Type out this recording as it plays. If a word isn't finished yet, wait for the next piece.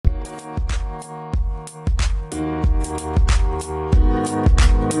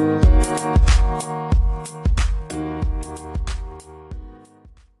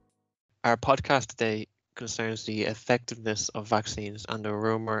Our podcast today concerns the effectiveness of vaccines and the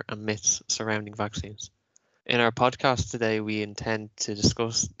rumour and myths surrounding vaccines. In our podcast today, we intend to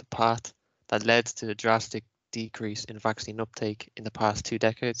discuss the path that led to the drastic decrease in vaccine uptake in the past 2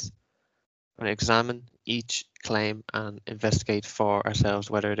 decades, and examine each claim and investigate for ourselves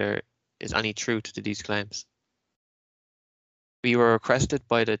whether there is any truth to these claims. We were requested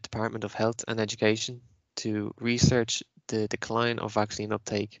by the Department of Health and Education to research the decline of vaccine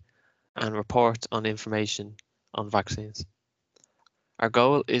uptake and report on information on vaccines. Our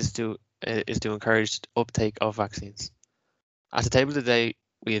goal is to encourage uptake of vaccines. At the table today,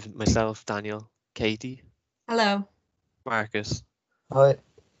 we have myself, Daniel, Katie. Hello. Marcus. Hi.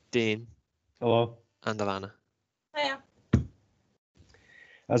 Dean. Hello. And Alana. Hiya.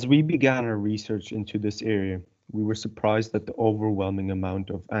 As we began our research into this area, we were surprised at the overwhelming amount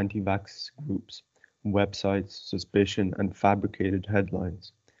of anti-vax groups, websites, suspicion, and fabricated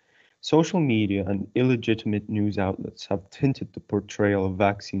headlines. Social media and illegitimate news outlets have tinted the portrayal of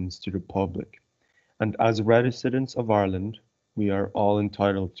vaccines to the public. And as residents of Ireland, we are all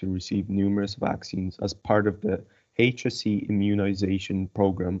entitled to receive numerous vaccines as part of the School Immunization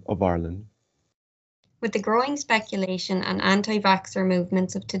Programme of Ireland. With the growing speculation and anti-vaxxer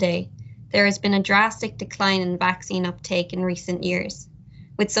movements of today, there has been a drastic decline in vaccine uptake in recent years.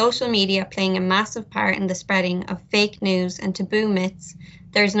 With social media playing a massive part in the spreading of fake news and taboo myths,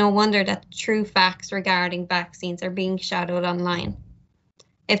 there is no wonder that true facts regarding vaccines are being shadowed online.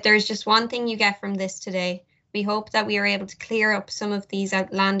 If there is just one thing you get from this today, we hope that we are able to clear up some of these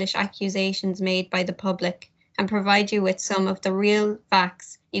outlandish accusations made by the public and provide you with some of the real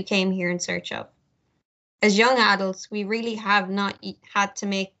facts you came here in search of. As young adults, we really have not had to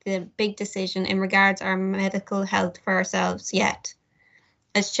make the big decision in regards our medical health for ourselves yet.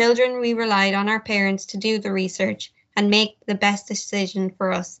 As children, we relied on our parents to do the research and make the best decision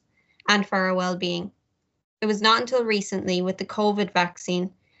for us and for our well-being. It was not until recently with the COVID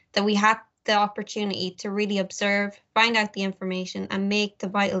vaccine that we had the opportunity to really observe, find out the information and make the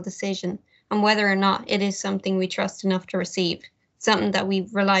vital decision on whether or not it is something we trust enough to receive, something that we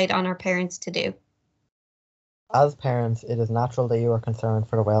relied on our parents to do. As parents, it is natural that you are concerned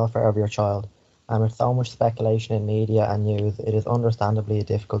for the welfare of your child, and with so much speculation in media and news, it is understandably a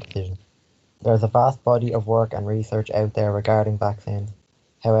difficult decision. There is a vast body of work and research out there regarding vaccines.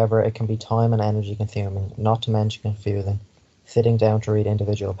 However, it can be time and energy consuming, not to mention confusing, sitting down to read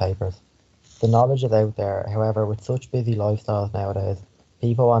individual papers. The knowledge is out there, however, with such busy lifestyles nowadays,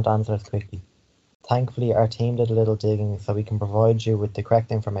 people want answers quickly. Thankfully, our team did a little digging so we can provide you with the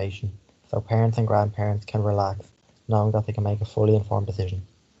correct information, so parents and grandparents can relax, knowing that they can make a fully informed decision.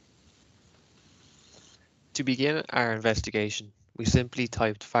 To begin our investigation, we simply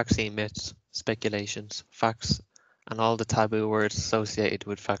typed vaccine myths, speculations, facts, and all the taboo words associated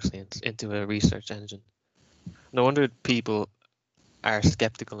with vaccines into a research engine. No wonder people are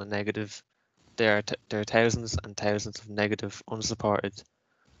skeptical and negative. There are thousands and thousands of negative, unsupported,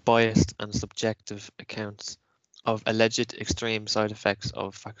 biased and subjective accounts of alleged extreme side effects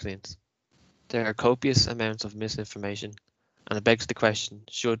of vaccines. There are copious amounts of misinformation, and it begs the question,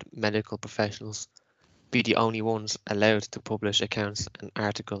 should medical professionals be the only ones allowed to publish accounts and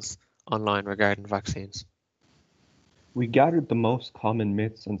articles online regarding vaccines? We gathered the most common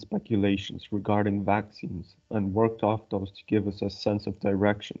myths and speculations regarding vaccines and worked off those to give us a sense of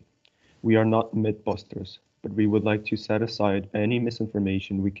direction. We are not mythbusters, but we would like to set aside any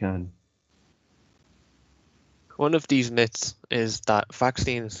misinformation we can. One of these myths is that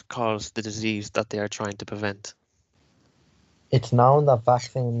vaccines cause the disease that they are trying to prevent. It's known that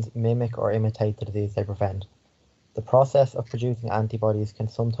vaccines mimic or imitate the disease they prevent. The process of producing antibodies can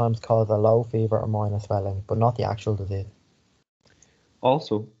sometimes cause a low fever or minor swelling, but not the actual disease.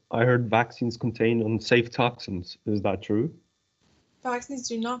 Also, I heard vaccines contain unsafe toxins. Is that true? Vaccines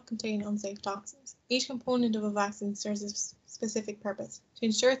do not contain unsafe toxins. Each component of a vaccine serves a specific purpose to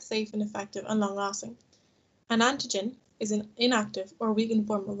ensure it's safe and effective and long-lasting. An antigen is an inactive or weakened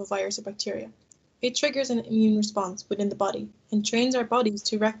form of a virus or bacteria. It triggers an immune response within the body and trains our bodies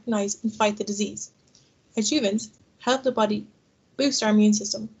to recognize and fight the disease. Adjuvants help the body boost our immune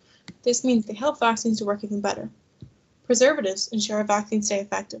system. This means they help vaccines to work even better. Preservatives ensure our vaccines stay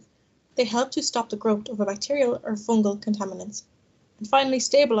effective. They help to stop the growth of bacterial or fungal contaminants. And finally,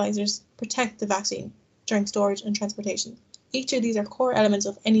 stabilizers protect the vaccine during storage and transportation. Each of these are core elements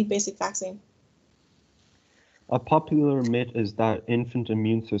of any basic vaccine. A popular myth is that infant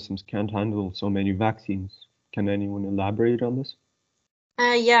immune systems can't handle so many vaccines. Can anyone elaborate on this?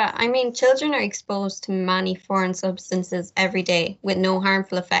 Children are exposed to many foreign substances every day with no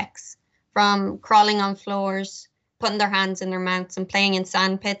harmful effects, from crawling on floors, putting their hands in their mouths and playing in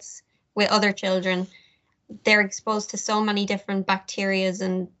sand pits, with other children. They're exposed to so many different bacteria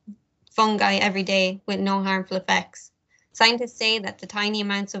and fungi every day with no harmful effects. Scientists say that the tiny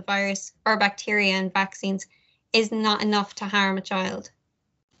amounts of virus or bacteria in vaccines is not enough to harm a child.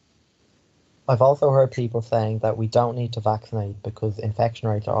 I've also heard people saying that we don't need to vaccinate because infection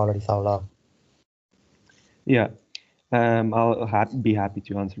rates are already so low. Yeah, I'll be happy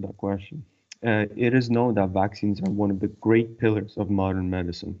to answer that question. It is known that vaccines are one of the great pillars of modern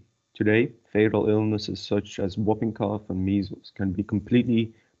medicine. Today, fatal illnesses such as whooping cough and measles can be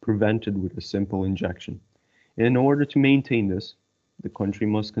completely prevented with a simple injection. In order to maintain this, the country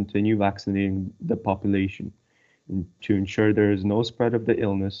must continue vaccinating the population to ensure there is no spread of the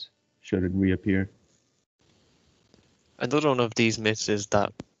illness should it reappear. Another one of these myths is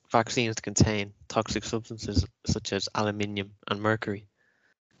that vaccines contain toxic substances such as aluminium and mercury.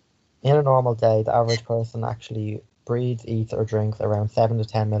 In a normal day, the average person actually breathes, eats, or drinks around 7 to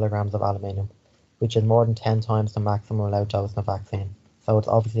 10 milligrams of aluminium, which is more than 10 times the maximum allowed dose in a vaccine. So it's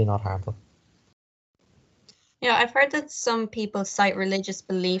obviously not harmful. Yeah, I've heard that some people cite religious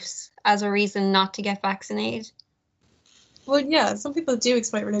beliefs as a reason not to get vaccinated. Well, yeah, some people do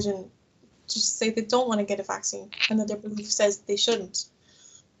exploit religion to say they don't want to get a vaccine and that their belief says they shouldn't.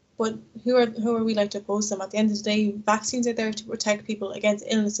 But who are we like to oppose them? At the end of the day, vaccines are there to protect people against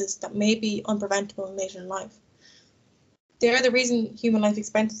illnesses that may be unpreventable later in life. They are the reason human life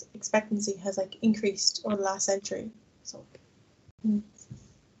expectancy has increased over the last century. So,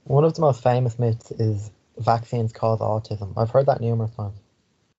 One of the most famous myths is vaccines cause autism. I've heard that numerous times.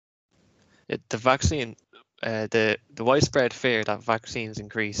 The vaccine, the widespread fear that vaccines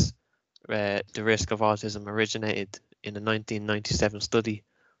increase the risk of autism originated in a 1997 study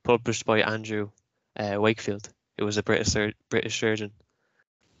published by Andrew Wakefield, who was a British surgeon.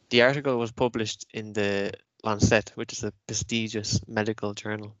 The article was published in the Lancet, which is a prestigious medical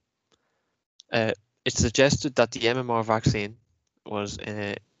journal. It suggested that the MMR vaccine was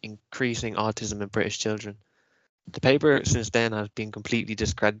increasing autism in British children. The paper since then has been completely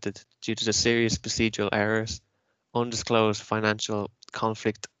discredited due to the serious procedural errors, undisclosed financial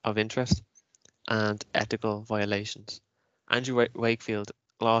conflict of interest, and ethical violations. Andrew Wakefield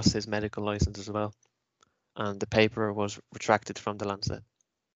lost his medical license as well, and the paper was retracted from the Lancet.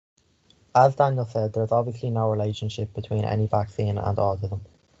 As Daniel said, there's obviously no relationship between any vaccine and autism.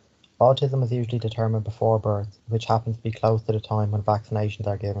 Autism is usually determined before birth, which happens to be close to the time when vaccinations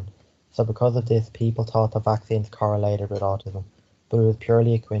are given. So because of this, people thought that vaccines correlated with autism, but it was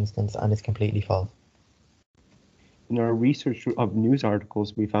purely a coincidence and is completely false. In our research of news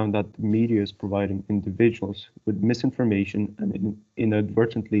articles, we found that the media is providing individuals with misinformation and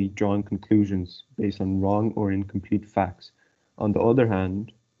inadvertently drawing conclusions based on wrong or incomplete facts. On the other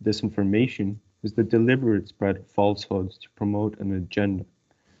hand, disinformation is the deliberate spread of falsehoods to promote an agenda,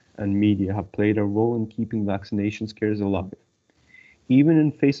 and media have played a role in keeping vaccination scares alive. Even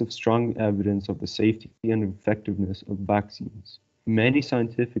in face of strong evidence of the safety and effectiveness of vaccines, many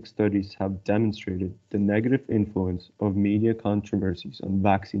scientific studies have demonstrated the negative influence of media controversies on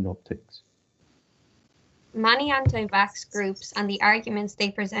vaccine uptakes. Many anti-vax groups and the arguments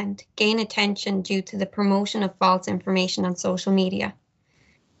they present gain attention due to the promotion of false information on social media.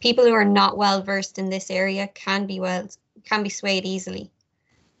 People who are not well versed in this area can be swayed easily.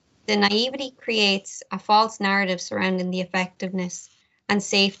 The naivety creates a false narrative surrounding the effectiveness and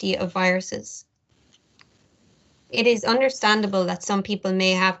safety of viruses. It is understandable that some people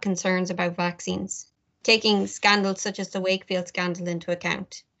may have concerns about vaccines, taking scandals such as the Wakefield scandal into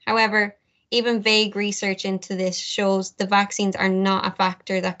account. However, even vague research into this shows the vaccines are not a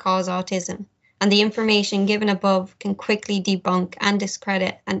factor that cause autism, and the information given above can quickly debunk and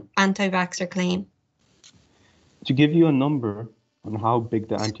discredit an anti-vaxxer claim. To give you a number on how big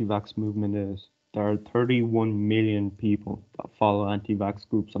the anti-vax movement is, there are 31 million people that follow anti-vax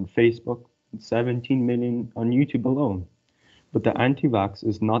groups on Facebook, 17 million on YouTube alone. But the anti-vax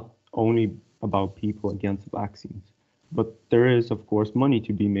is not only about people against vaccines, but there is, of course, money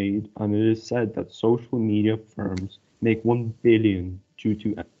to be made, and it is said that social media firms make 1 billion due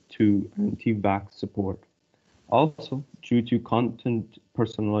to anti-vax support. Also, due to content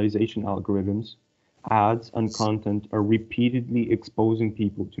personalization algorithms, ads and content are repeatedly exposing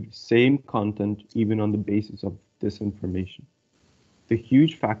people to the same content, even on the basis of disinformation. The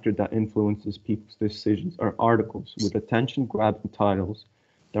huge factor that influences people's decisions are articles with attention-grabbing titles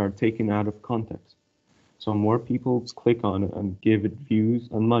that are taken out of context. So more people click on it and give it views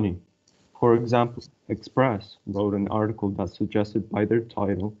and money. For example, Express wrote an article that suggested by their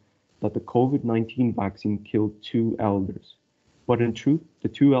title that the COVID-19 vaccine killed 2 elders. But in truth, the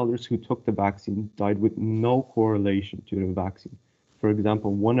 2 elders who took the vaccine died with no correlation to the vaccine. For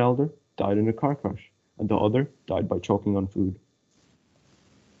example, one elder died in a car crash, and the other died by choking on food.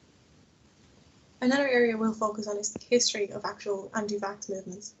 Another area we'll focus on is the history of actual anti-vax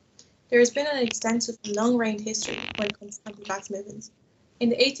movements. There has been an extensive and long-range history when it comes to anti-vax movements. In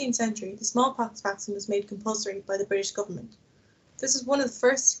the 18th century, the smallpox vaccine was made compulsory by the British government. This is one of the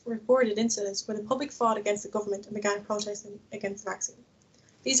first recorded incidents where the public fought against the government and began protesting against the vaccine.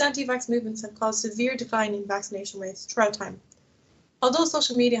 These anti-vax movements have caused severe decline in vaccination rates throughout time. Although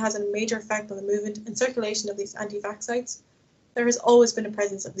social media has a major effect on the movement and circulation of these anti-vax sites, there has always been a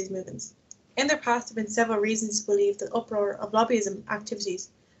presence of these movements. In their past, there have been several reasons to believe that uproar of lobbyism activities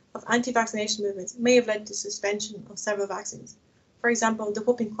of anti-vaccination movements may have led to suspension of several vaccines. For example, the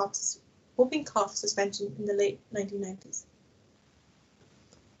whooping cough suspension in the late 1990s.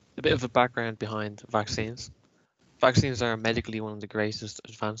 A bit of a background behind vaccines. Vaccines are medically one of the greatest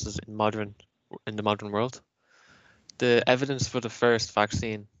advances in the modern world. The evidence for the first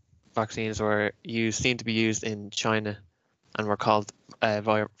vaccines were seemed to be used in China and were called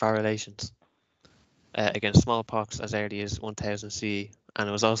vaccinations against smallpox as early as 1000 CE, and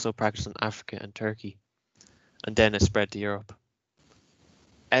it was also practiced in Africa and Turkey, and then it spread to Europe.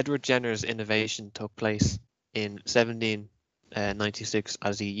 Edward Jenner's innovation took place in 1796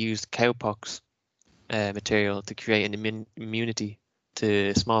 as he used cowpox material to create an immunity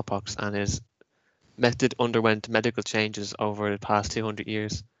to smallpox, and his method underwent medical changes over the past 200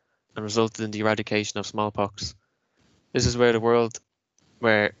 years and resulted in the eradication of smallpox. This is where the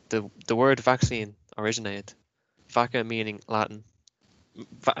word vaccine originated. Vacca meaning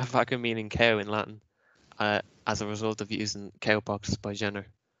cow in Latin, as a result of using cowpox by Jenner.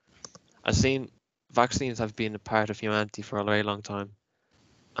 As seen, vaccines have been a part of humanity for a very long time,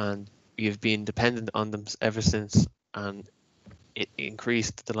 and we've been dependent on them ever since, and it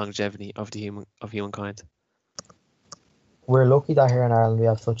increased the longevity of humankind. We're lucky that here in Ireland we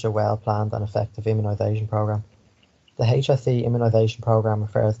have such a well-planned and effective immunisation programme. The HSE Immunisation Programme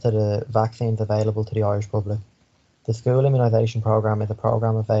refers to the vaccines available to the Irish public. The School Immunization Programme is a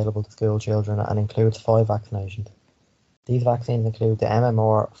programme available to school children and includes 5 vaccinations. These vaccines include the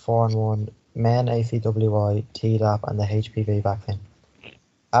MMR, 4-in-1, MEN ACWY, Tdap and the HPV vaccine.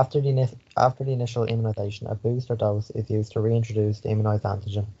 After the initial immunisation, a booster dose is used to reintroduce the immunised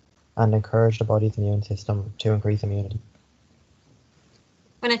antigen and encourage the body's immune system to increase immunity.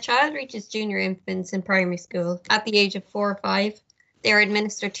 When a child reaches junior infants in primary school at the age of 4 or 5, they are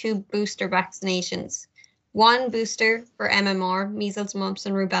administered 2 booster vaccinations. One booster for MMR, measles, mumps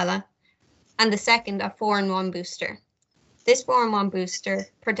and rubella, and the second a 4-in-1 booster. This 4-in-1 booster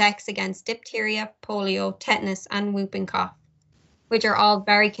protects against diphtheria, polio, tetanus and whooping cough, which are all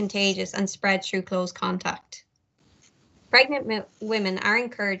very contagious and spread through close contact. Pregnant women are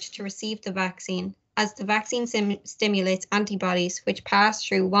encouraged to receive the vaccine, as the vaccine stimulates antibodies which pass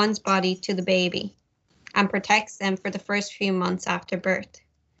through one's body to the baby and protects them for the first few months after birth.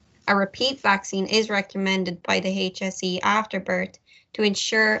 A repeat vaccine is recommended by the HSE after birth to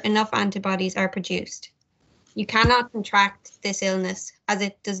ensure enough antibodies are produced. You cannot contract this illness as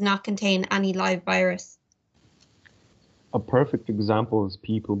it does not contain any live virus. A perfect example is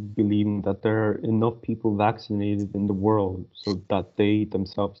people believing that there are enough people vaccinated in the world so that they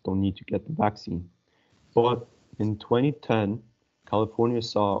themselves don't need to get the vaccine. But in 2010, California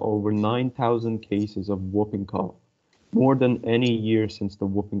saw over 9,000 cases of whooping cough, more than any year since the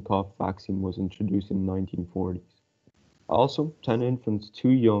whooping cough vaccine was introduced in the 1940s. Also, 10 infants too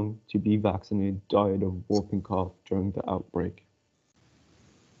young to be vaccinated died of whooping cough during the outbreak.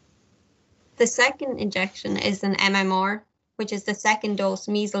 The second injection is an MMR, which is the second dose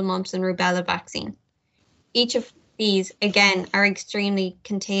measles, mumps and rubella vaccine. Each of these, again, are extremely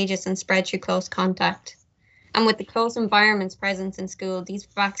contagious and spread through close contact. And with the close environments present in school, these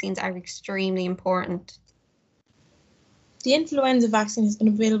vaccines are extremely important. The influenza vaccine has been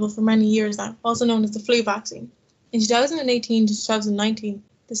available for many years now, also known as the flu vaccine. In 2018 to 2019,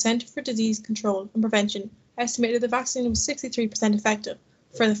 the Centre for Disease Control and Prevention estimated the vaccine was 63% effective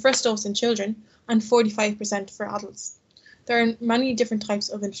for the first dose in children and 45% for adults. There are many different types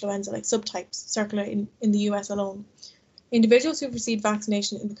of influenza, like subtypes, circulating in the US alone. Individuals who received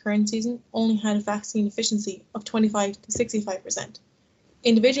vaccination in the current season only had a vaccine efficiency of 25 to 65%.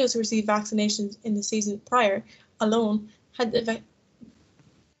 Individuals who received vaccinations in the season prior alone had the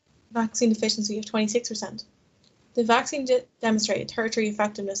vaccine efficiency of 26%. The vaccine demonstrated tertiary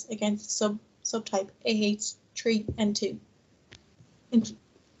effectiveness against the subtype AH3N2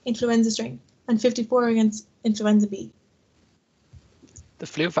 influenza strain and 54 against influenza B. The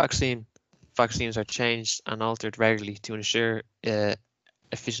flu vaccines are changed and altered regularly to ensure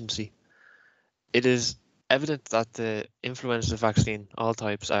efficiency. It is evident that the influenza vaccine, all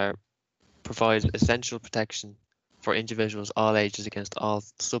types, are provide essential protection for individuals all ages against all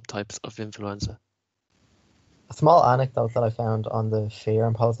subtypes of influenza. A small anecdote that I found on the fear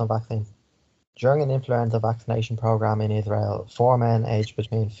imposed on vaccines. During an influenza vaccination programme in Israel, 4 men aged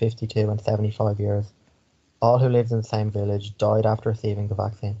between 52 and 75 years, all who lived in the same village, died after receiving the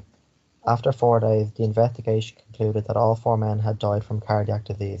vaccine. After 4 days, the investigation concluded that all 4 men had died from cardiac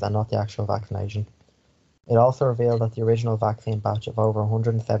disease and not the actual vaccination. It also revealed that the original vaccine batch of over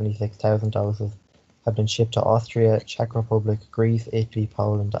 176,000 doses had been shipped to Austria, Czech Republic, Greece, Italy,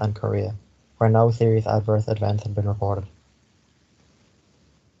 Poland and Korea, where no serious adverse events had been reported.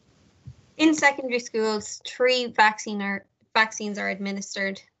 In secondary schools, 3 vaccines are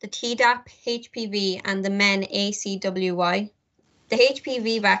administered: the Tdap, HPV and the men ACWY. The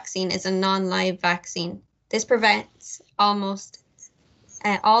HPV vaccine is a non-live vaccine. This prevents almost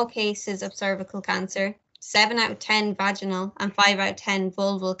all cases of cervical cancer, 7 out of 10 vaginal and 5 out of 10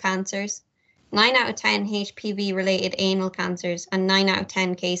 vulval cancers, 9 out of 10 HPV-related anal cancers, and 9 out of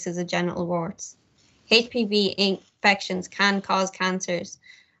 10 cases of genital warts. HPV infections can cause cancers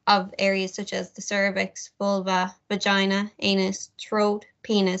of areas such as the cervix, vulva, vagina, anus, throat,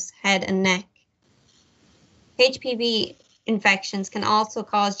 penis, head, and neck. HPV infections can also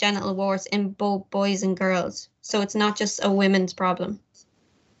cause genital warts in both boys and girls, so it's not just a women's problem.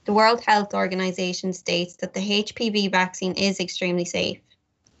 The World Health Organization states that the HPV vaccine is extremely safe.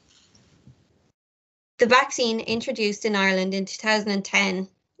 The vaccine introduced in Ireland in 2010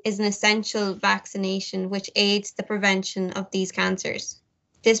 is an essential vaccination which aids the prevention of these cancers.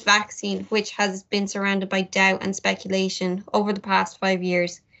 This vaccine, which has been surrounded by doubt and speculation over the past 5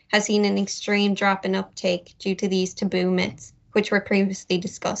 years, has seen an extreme drop in uptake due to these taboo myths, which were previously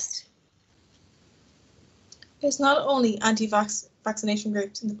discussed. It's not only anti-vaccination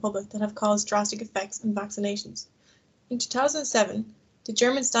groups in the public that have caused drastic effects in vaccinations. In 2007, the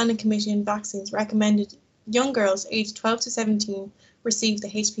German Standing Committee on Vaccines recommended young girls aged 12 to 17 receive the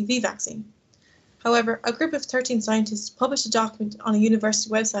HPV vaccine. However, a group of 13 scientists published a document on a university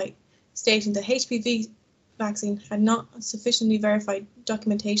website stating the HPV vaccine had not sufficiently verified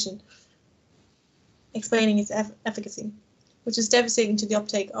documentation explaining its efficacy, which is devastating to the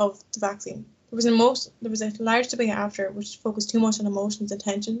uptake of the vaccine. There was a large debate after, which focused too much on emotions and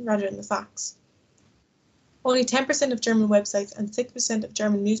tension rather than the facts. Only 10% of German websites and 6% of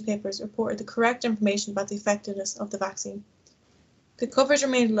German newspapers reported the correct information about the effectiveness of the vaccine. The coverage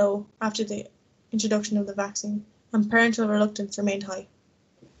remained low after the introduction of the vaccine, and parental reluctance remained high.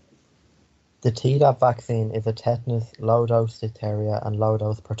 The Tdap vaccine is a tetanus, low-dose diphtheria and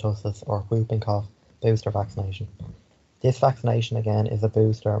low-dose pertussis or whooping cough booster vaccination. This vaccination again is a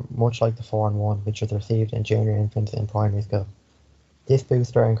booster much like the 4-in-1 which is received in junior infants in primary school. This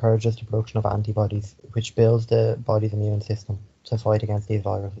booster encourages the production of antibodies which builds the body's immune system to fight against these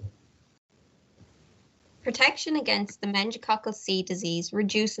viruses. Protection against the meningococcal C disease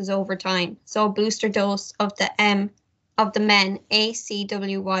reduces over time, so a booster dose of the men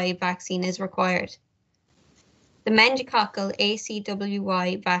ACWY vaccine is required. The meningococcal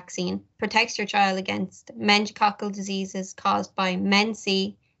ACWY vaccine protects your child against meningococcal diseases caused by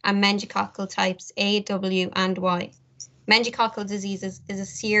Men-C and meningococcal types A, W, and Y. Meningococcal diseases is a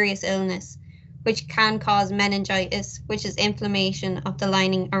serious illness which can cause meningitis, which is inflammation of the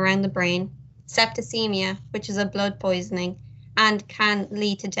lining around the brain, septicemia, which is a blood poisoning, and can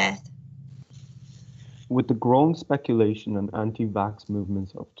lead to death. With the growing speculation and anti-vax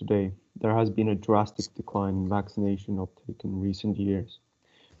movements of today, there has been a drastic decline in vaccination uptake in recent years.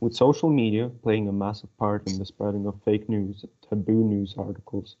 With social media playing a massive part in the spreading of fake news and taboo news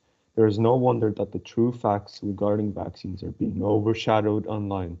articles, there is no wonder that the true facts regarding vaccines are being overshadowed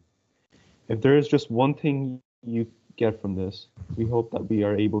online. If there is just one thing you get from this, we hope that we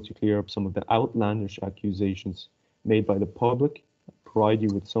are able to clear up some of the outlandish accusations made by the public and provide you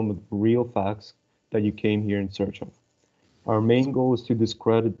with some of the real facts that you came here in search of. Our main goal is to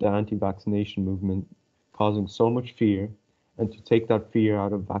discredit the anti-vaccination movement causing so much fear and to take that fear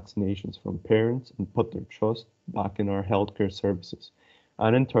out of vaccinations from parents and put their trust back in our healthcare services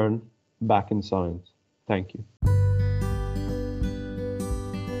and in turn back in science. Thank you.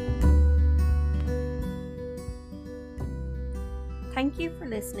 Thank you for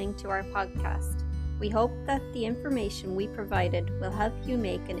listening to our podcast. We hope that the information we provided will help you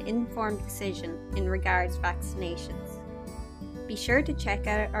make an informed decision in regards to vaccinations. Be sure to check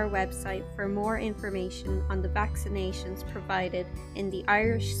out our website for more information on the vaccinations provided in the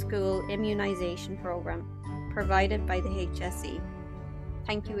Irish School Immunization Programme provided by the HSE.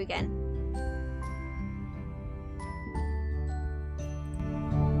 Thank you again.